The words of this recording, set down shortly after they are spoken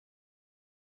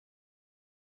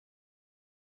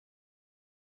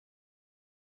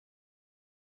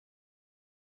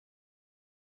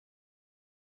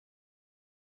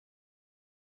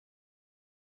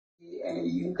And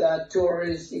you got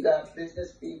tourists, you got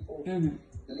business people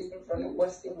leaving from the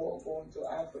Western world going to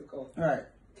Africa. Right.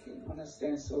 You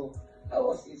understand? So I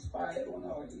was inspired when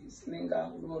I was listening. I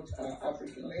wrote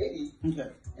African Lady,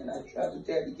 and I tried to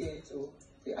dedicate it to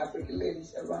the African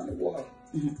ladies around the world.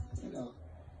 You know,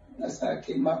 that's how I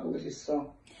came up with this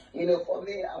song. You know, for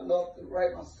me, I love to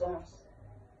write my songs.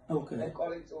 Okay.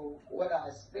 According to what I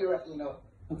experience, you know,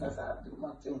 that's how I do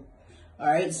my thing. All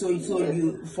right, so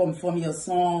you from your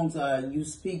songs, you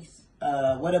speak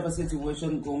whatever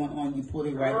situation going on, you put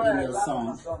it right in your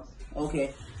songs.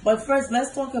 Okay, but first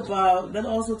let's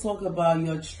also talk about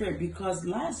your trip, because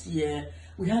last year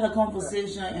we had a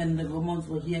conversation and the women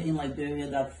were here in Liberia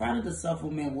that Friday the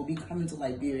Cellphone will be coming to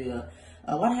Liberia.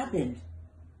 What happened?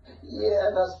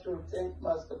 Yeah, that's true. Thank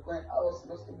Master Queen. I was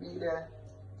supposed to be there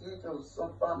due to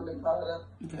some family matter.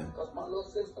 Because my little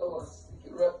sister was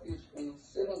seeking refuge in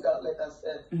Senegal, like I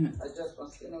said. I just from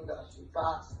Senegal, she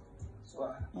passed.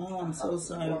 So I'm so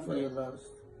sorry for your loss.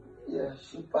 Yeah,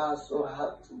 she passed, so I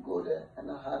had to go there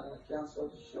and I had to cancel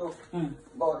the show.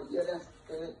 But yeah,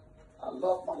 I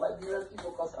love my Liberian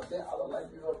people because I've been out of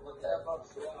Liberia forever,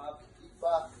 so I have to keep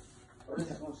back.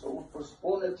 So we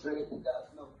postpone the trade, you guys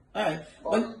know. All right.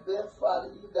 But we've been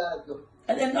following you guys, though.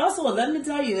 And also, let me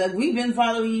tell you that we've been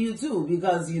following you too,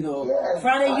 because you know,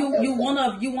 Friday, you one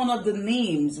of the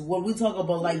names when we talk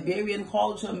about Liberian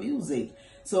culture music.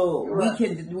 So we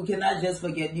cannot just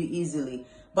forget you easily.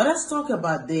 But let's talk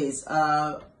about this.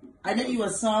 I know you were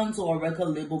signed to a record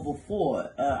label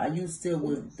before. Are you still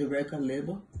with the record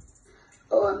label?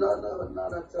 Oh, no,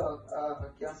 not at all. I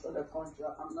canceled the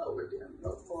contract. I'm not with them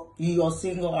no more. You're a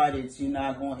single artist. You're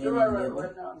not on any label?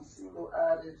 Right now, I'm a single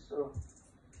artist, so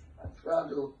I try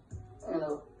to,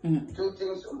 do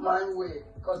things my way.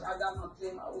 Because I got my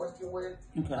team I'm working with.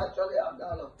 Actually, I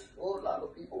got a whole lot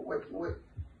of people working with.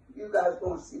 You guys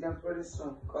going to see them pretty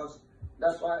soon. Because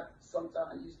that's why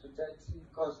sometimes I used to text you.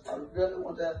 Because I really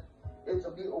want it to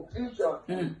be a future.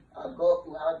 I go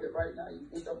to have it right now. You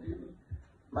interview me.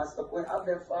 Master Point, I've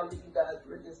been following you guys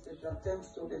radio station. Thanks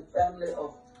to the family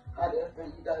of Hottfm,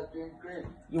 you guys doing great.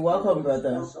 You're welcome, brother.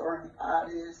 Sponsoring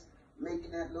artists,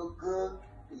 making it look good.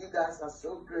 You guys are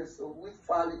so great. So we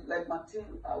follow, like my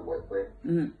team I work with.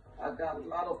 I got a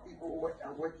lot of people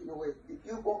I'm working with. You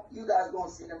guys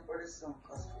gonna see them pretty soon.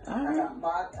 Cause I got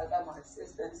my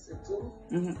assistant too.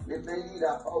 The lady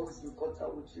that always in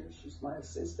contact with you, she's my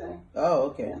assistant.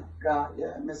 Oh, okay.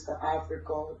 Mr.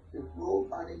 Africa. The road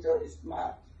manager is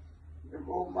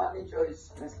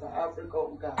Mr. Africa.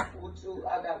 We got Utu.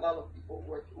 I got a lot of people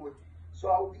working with. So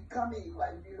I will be coming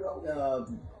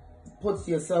Puts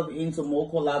yourself into more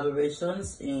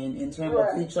collaborations in terms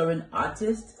of featuring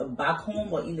artists back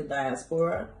home or in the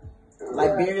diaspora,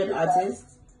 Liberian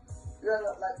artists.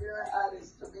 Liberian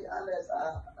artists. To be honest,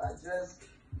 I just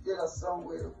did a song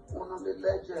with one of the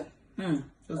legends.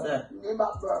 Who's that?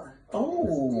 Nima Burr.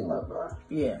 Oh, Nima Burr.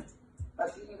 Yeah. I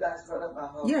think you guys heard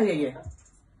about her. Yeah.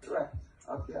 Right.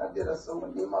 Okay, I did a song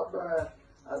with Nima Burr.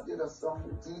 I did a song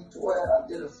with D12. I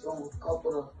did a song with a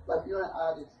couple of Liberian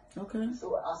artists. Okay.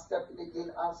 So I stepped in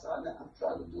again outside and I'm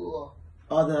trying to do a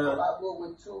collaborate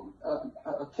with two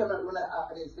Cameroon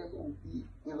artists. They will be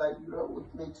in Liberia with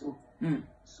me too.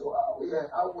 So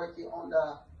I'm working on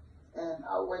that, and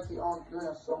I'm working on doing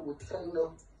a song with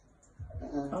Taylor.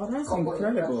 That's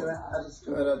incredible.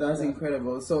 That's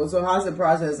incredible. So how's the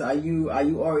process? Are you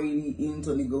already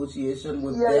into negotiation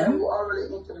with them? Yeah, we're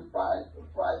already into the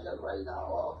project right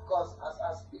now. Of course, as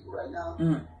I speak right now,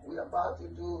 we're about to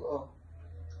do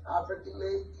African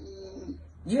Lady.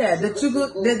 Yeah, the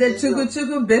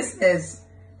chugu business.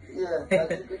 Yeah,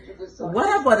 the song.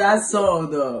 What about that song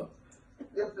though?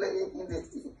 They play it in the.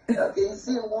 Okay, you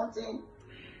see one thing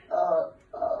I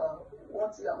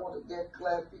want to get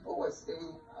clear. People were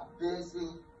saying I'm busy.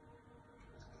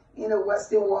 In the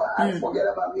Western world, I forget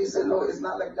about music. No, it's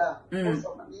not like that. Most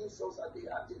of my new songs I did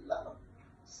a lot of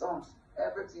songs.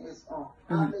 Everything is on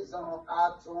Amazon,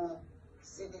 iTunes,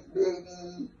 CD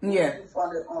Baby. You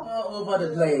find it on all over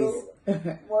the place.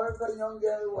 Wherever young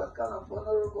girl was kind of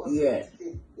vulnerable. Yeah.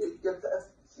 They feel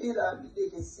that they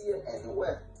can see it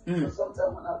anywhere. So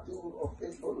sometimes when I do a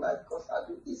Facebook Live, because I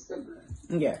do Instagram.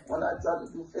 Yeah. When I try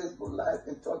to do Facebook Live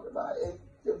and talk about it,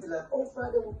 they'll be like, "Oh,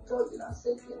 Friday we'll talk." And I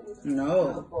say,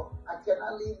 "No, but I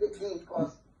cannot leave the game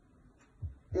because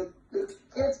the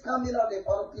kids coming out, the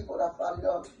other people that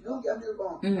follow up. Don't get me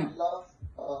wrong. I love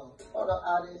other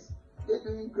artists. They're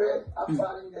doing great. I'm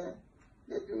following them.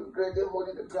 They're doing great. They're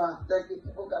holding the ground. Like the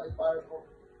people got the fire for.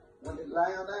 When the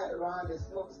lion are around, the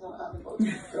smoke's not animal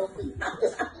jumping.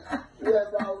 Yeah,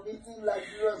 but I'll be like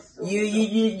you.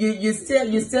 You're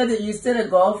still a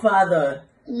godfather.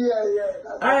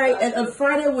 Yeah. All right, and on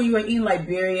Friday when you were in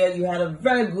Liberia, you had a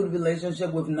very good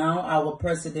relationship with now our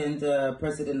president,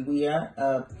 President Weah.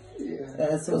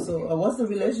 So what's the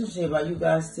relationship? Are you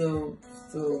guys still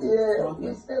talking?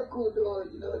 We still cool though.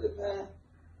 You know, the man,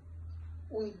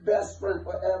 we best friend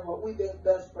forever. We been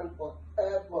best friend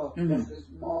forever. Because his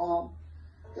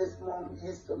mom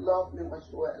used to love me when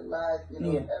she was alive. You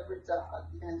know, every time I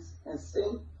dance and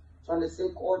sing from the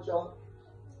same culture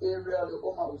area, the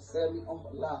woman would sell me on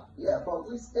her lap. Yeah, but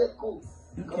we stay cool.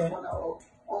 Because when I was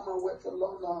on my way to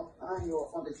London, I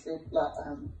was on the same flat,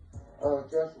 and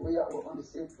Josh, we are on the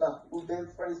same flat. We've been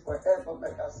friends forever,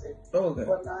 like I said.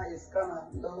 But now it's kind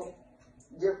of, you know,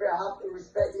 Jeffrey, I have to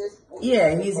respect his position.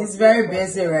 Yeah, he's very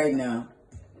busy right now.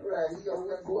 Right, he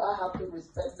always go. I have to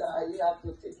respect that. He have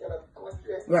to take care of the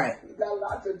country. Right. He got a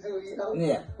lot to do, you know.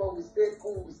 Yeah. But we stay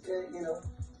cool. We stay, you know,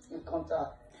 in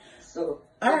contact. So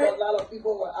a lot of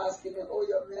people were asking me, "Oh,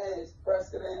 your man is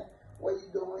president. What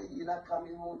you doing? You're not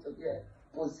coming home to get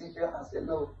position?" I said,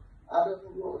 "No, I don't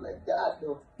roll like that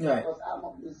though. Right. Because I'm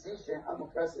a musician. I'm a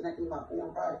president in my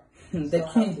own right. The so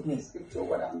I have to stick to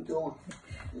what I'm doing."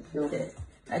 Okay.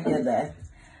 I get that.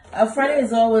 Friday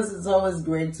is always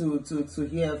great to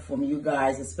hear from you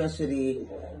guys, especially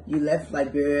you left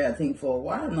Liberia, I think, for a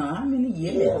while now. How many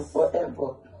years? Yeah,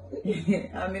 forever.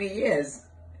 How many years?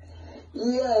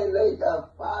 Yeah, like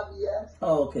 5 years.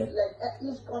 Oh, okay. Like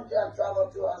each country I travel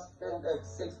to, I spend like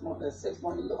 6 months. 6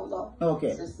 months in London.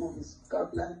 Okay. 6 months in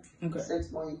Scotland. Okay.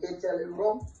 6 months in Italy,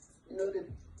 Rome. You know, the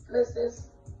places,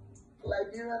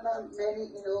 Liberia, not many,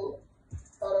 you know,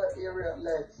 other areas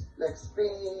like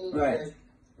Spain, like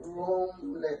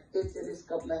Rome, like Italy,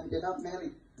 Scotland, they're not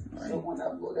many. Right. So when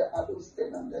I go there, I don't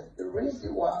stay on there. The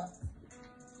reason why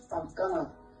I'm kind of,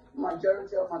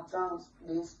 majority of my times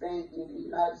being spent in the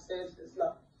United States is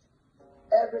like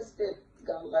every state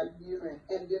got Liberian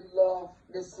and they love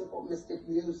the Simple Mystic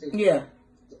music. Yeah.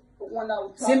 When I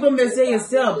Simple Mystic is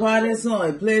still a party song.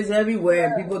 It plays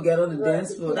everywhere. People get on the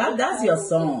dance floor. That's your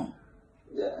song.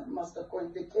 Yeah, Master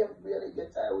Coin. They can't really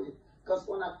get tired with it. Because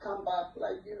when I come back,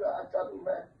 Liberia, I try to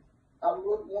write. I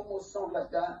wrote one more song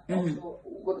like that. Also,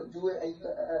 we're going to do it. And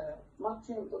my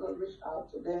team going to reach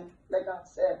out to them. Like I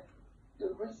said,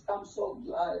 I'm so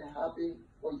glad and happy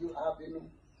for you having me.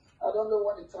 I don't know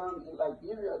what the time in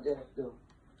Liberia there though.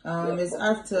 It's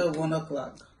after 1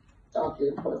 o'clock.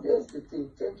 Okay, but there's the thing.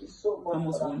 Thank you so much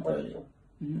Almost for that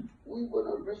question. We're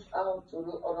going to reach out to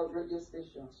the other radio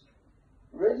stations.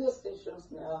 Radio stations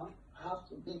now have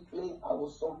to be playing our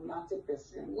song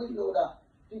 90%. We know that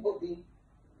people be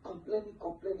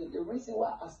complaining. The reason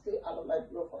why I stay out of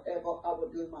Liberia forever, I was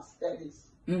doing my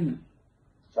studies.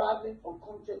 Traveling from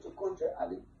country to country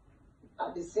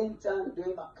at the same time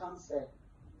doing my concert.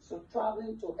 So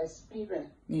traveling to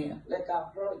experience. Yeah. Like I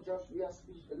heard Joshua's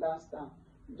speech the last time.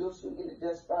 Those who in the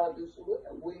diaspora, those who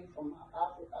are away from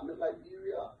Africa, I mean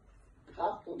Liberia,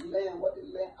 have to learn what they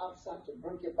learn outside to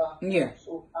bring it back. Yeah.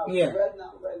 So right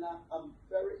now, I'm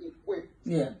very equipped.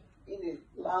 Yeah. In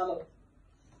a line of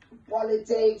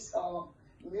politics or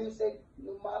music,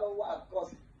 no matter what.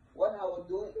 Because what I was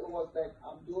doing, it was like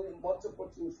I'm doing multiple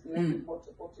things, learning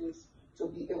multiple things to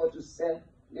be able to set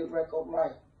the record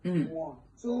right. 1,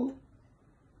 2,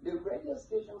 the radio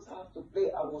stations have to play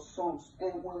our songs.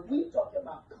 And when we talk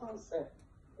about concert,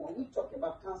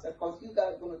 because you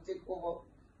guys are going to take over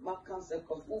my concert,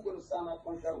 because we're going to sign a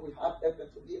contract with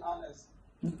Hottfm, to be honest.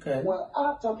 Okay. When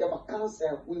I talk about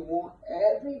concert, we want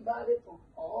everybody from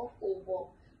all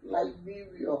over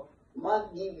Liberia,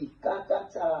 Mangivi,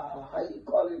 Kakata, how you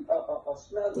call it,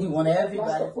 smell. You want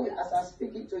everybody. As I'm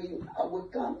speaking to you, I will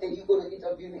come and you're going to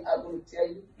interview me. I'm going to tell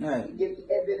you. Right. You give me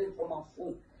evidence from my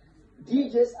phone.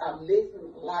 DJs are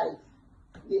living life.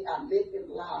 They are living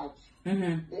large. They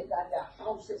got their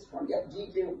houses from their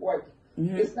DJ work.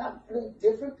 It's not playing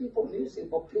different people music,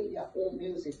 but play their own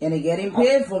music. And they're getting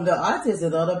paid from the artists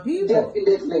and other people.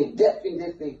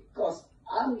 Definitely. Because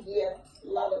I'm here, a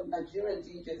lot of Nigerian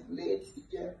DJs live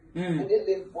here, and they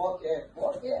live Bulgaria.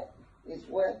 Bulgaria is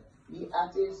where the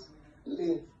artists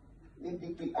live. The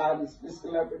big artists, the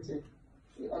celebrity.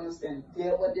 You understand?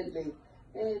 They're where they live.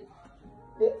 And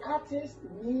the artists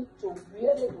need to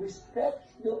really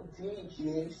respect your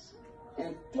DJs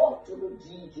and talk to the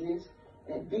DJs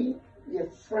and be their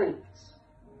friends.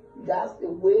 That's the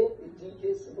way the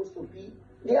DJ is supposed to be.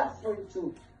 They are friends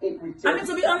too. I mean,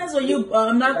 to be honest with you,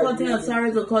 I'm not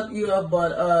sorry to cut you off,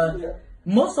 but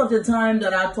most of the time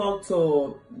that I talk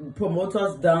to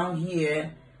promoters down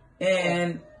here,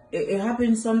 and it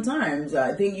happens sometimes.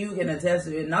 I think you can attest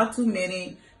to it. Not too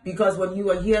many, because when you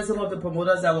were here, some of the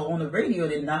promoters that were on the radio,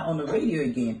 they're not on the radio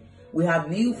again. We have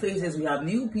new faces, we have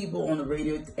new people on the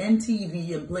radio and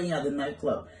TV and playing at the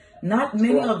nightclub. Not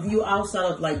many of you outside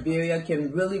of Liberia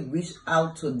can really reach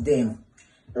out to them,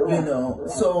 you know.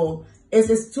 So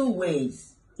it's two ways.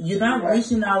 You're not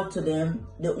reaching out to them.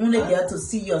 They only get to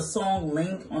see your song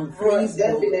link on Facebook.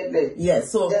 Definitely. Yeah,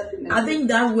 so I think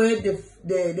that way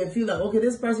they feel like, okay,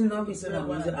 this person don't be selling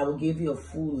music, I will give you a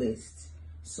full list.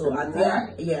 So I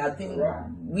think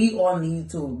we all need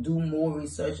to do more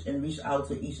research and reach out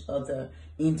to each other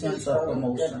in terms of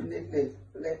promotion. Definitely.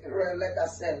 Like I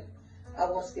said, I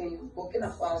was in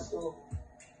Burkina Faso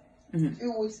a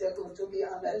few weeks ago, to be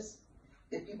honest.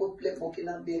 The people play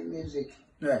Burkina Faso music.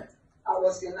 Right. I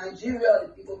was in Nigeria, the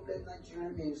people play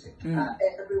Nigerian music.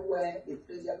 Everywhere they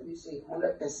play their music,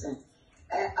 100%.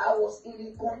 And I was in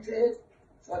the country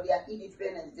for their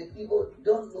independence. The people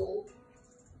don't know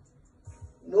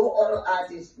no other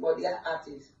artists but their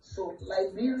artists. So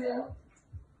Liberia,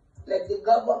 like the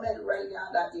government right now,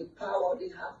 that the power, they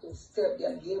have to step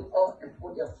their game up and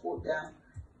put their foot down.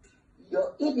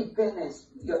 Your independence,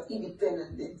 the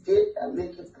day that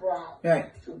make you proud,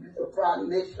 to be a proud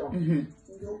nation.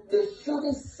 They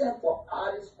shouldn't send for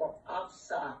artists from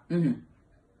outside.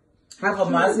 Have a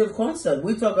massive concert.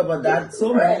 We talk about that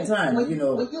so many times, when, you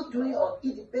know. When you're doing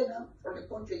independent from the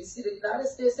country, you see the United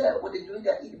States when they're doing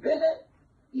their independent,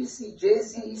 you see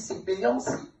Jay-Z, you see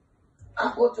Beyonce.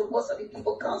 I go to most of the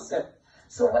people concert.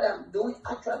 So what I'm doing,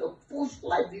 I try to push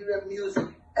Liberian music.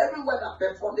 Everywhere I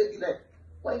perform, they be like,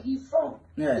 where he from?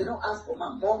 They don't ask for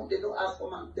my mom, they don't ask for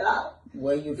my dad.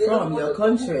 Where you from, your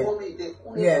country. They only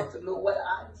want to know where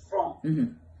I'm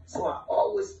from. So I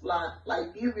always fly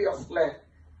Liberia flag.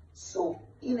 So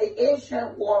in the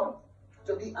Asian world,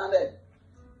 to be honest,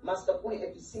 Master Queen,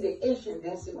 if you see the Asian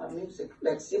dancing my music,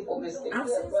 like Simple Mistake,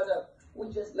 brother,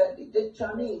 we just like the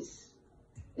Chinese,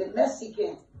 the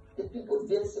Mexican, the people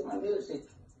dancing my music,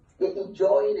 they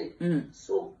enjoying it.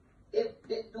 So if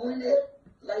they're doing it,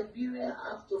 Liberia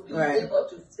have to be able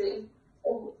to say,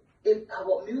 oh, if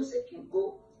our music can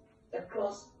go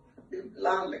across the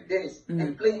land like this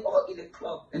and play all in the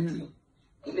club in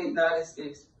the United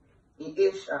States, in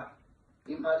Asia,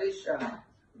 in Malaysia,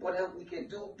 whatever, we can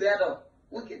do better.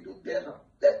 We can do better.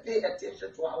 Let's pay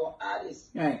attention to our artists.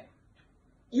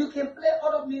 You can play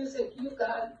other music. You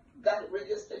got a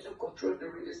radio station, control the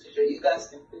radio station. You guys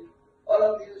can play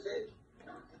other music.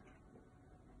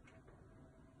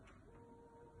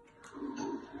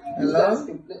 You guys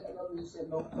can play other music,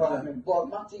 no problem. But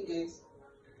my thing is,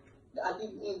 I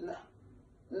think in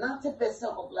 90%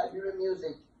 of Liberian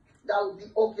music, that would be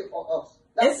okay for us.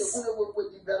 That's the only way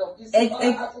we develop.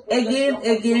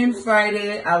 Again,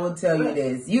 Friday, I will tell you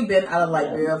this. You've been out of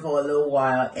Liberia for a little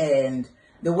while, and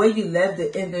the way you left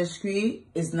the industry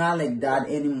is not like that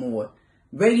anymore.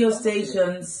 Radio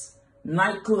stations,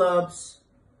 nightclubs,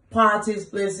 parties,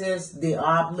 places, they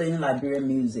are playing Liberian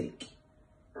music.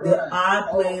 They are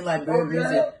playing Liberian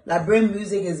music. Liberian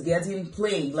music is getting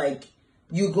played. Like,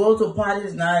 you go to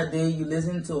parties nowadays, you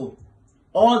listen to,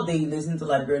 all day you listen to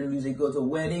Liberian music. You go to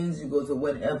weddings, you go to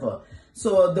whatever.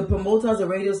 So the promoters, the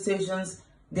radio stations,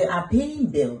 they are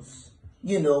paying bills.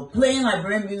 You know, playing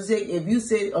Liberian music. If you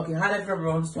say, okay, Hottfm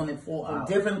runs 24 hours,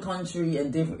 different country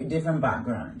and different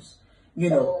backgrounds. You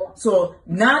know, so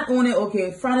not only,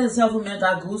 okay, Friday the Cellphone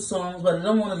got good songs, but they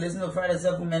don't want to listen to Friday the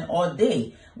Cellphone all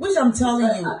day. Which I'm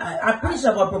telling you, I preach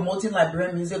about promoting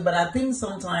Liberian music, but I think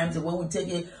sometimes when we take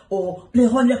it, play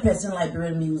 100%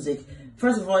 Liberian music,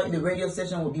 first of all, the radio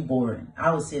station will be boring.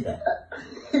 I would say that.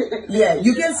 Yeah,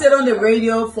 you can sit on the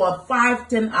radio for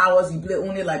 5-10 hours, you play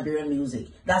only Liberian music.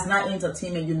 That's not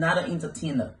entertainment. You're not an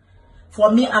entertainer.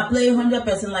 For me, I play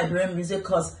 100% Liberian music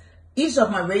because each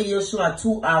of my radio show are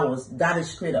 2 hours. That is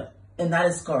straight up. And that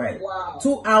is correct. Wow.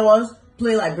 2 hours,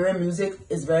 play Liberian music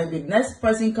is very big. Next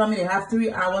person coming, they have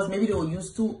 3 hours. Maybe they will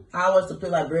use 2 hours to play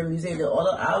Liberian music. The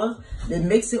other hours, they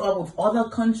mix it up with other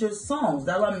countries' songs.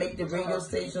 That will make the radio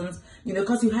stations, you know,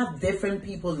 because you have different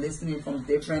people listening from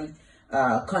different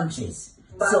countries.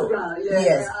 So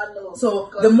yes,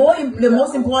 so the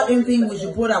most important thing, we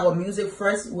should put our music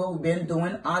first. What we've been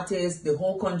doing, artists, the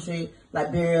whole country,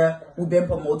 Liberia, we've been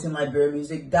promoting Liberian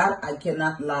music. That I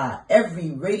cannot lie.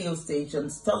 Every radio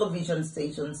stations, television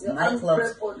stations,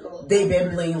 nightclubs, they've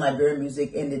been playing Liberian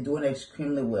music and they're doing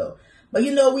extremely well. But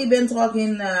you know, we've been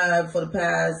talking for the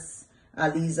past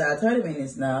at least 30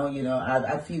 minutes now. You know,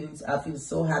 I feel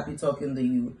so happy talking to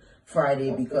you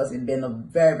Friday, because it's been a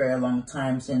very, very long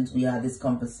time since we had this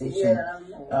conversation.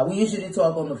 We usually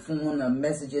talk on the phone,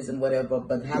 messages and whatever,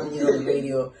 but having you on the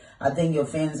radio, I think your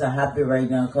fans are happy right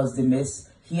now because they miss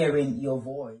hearing your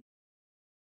voice.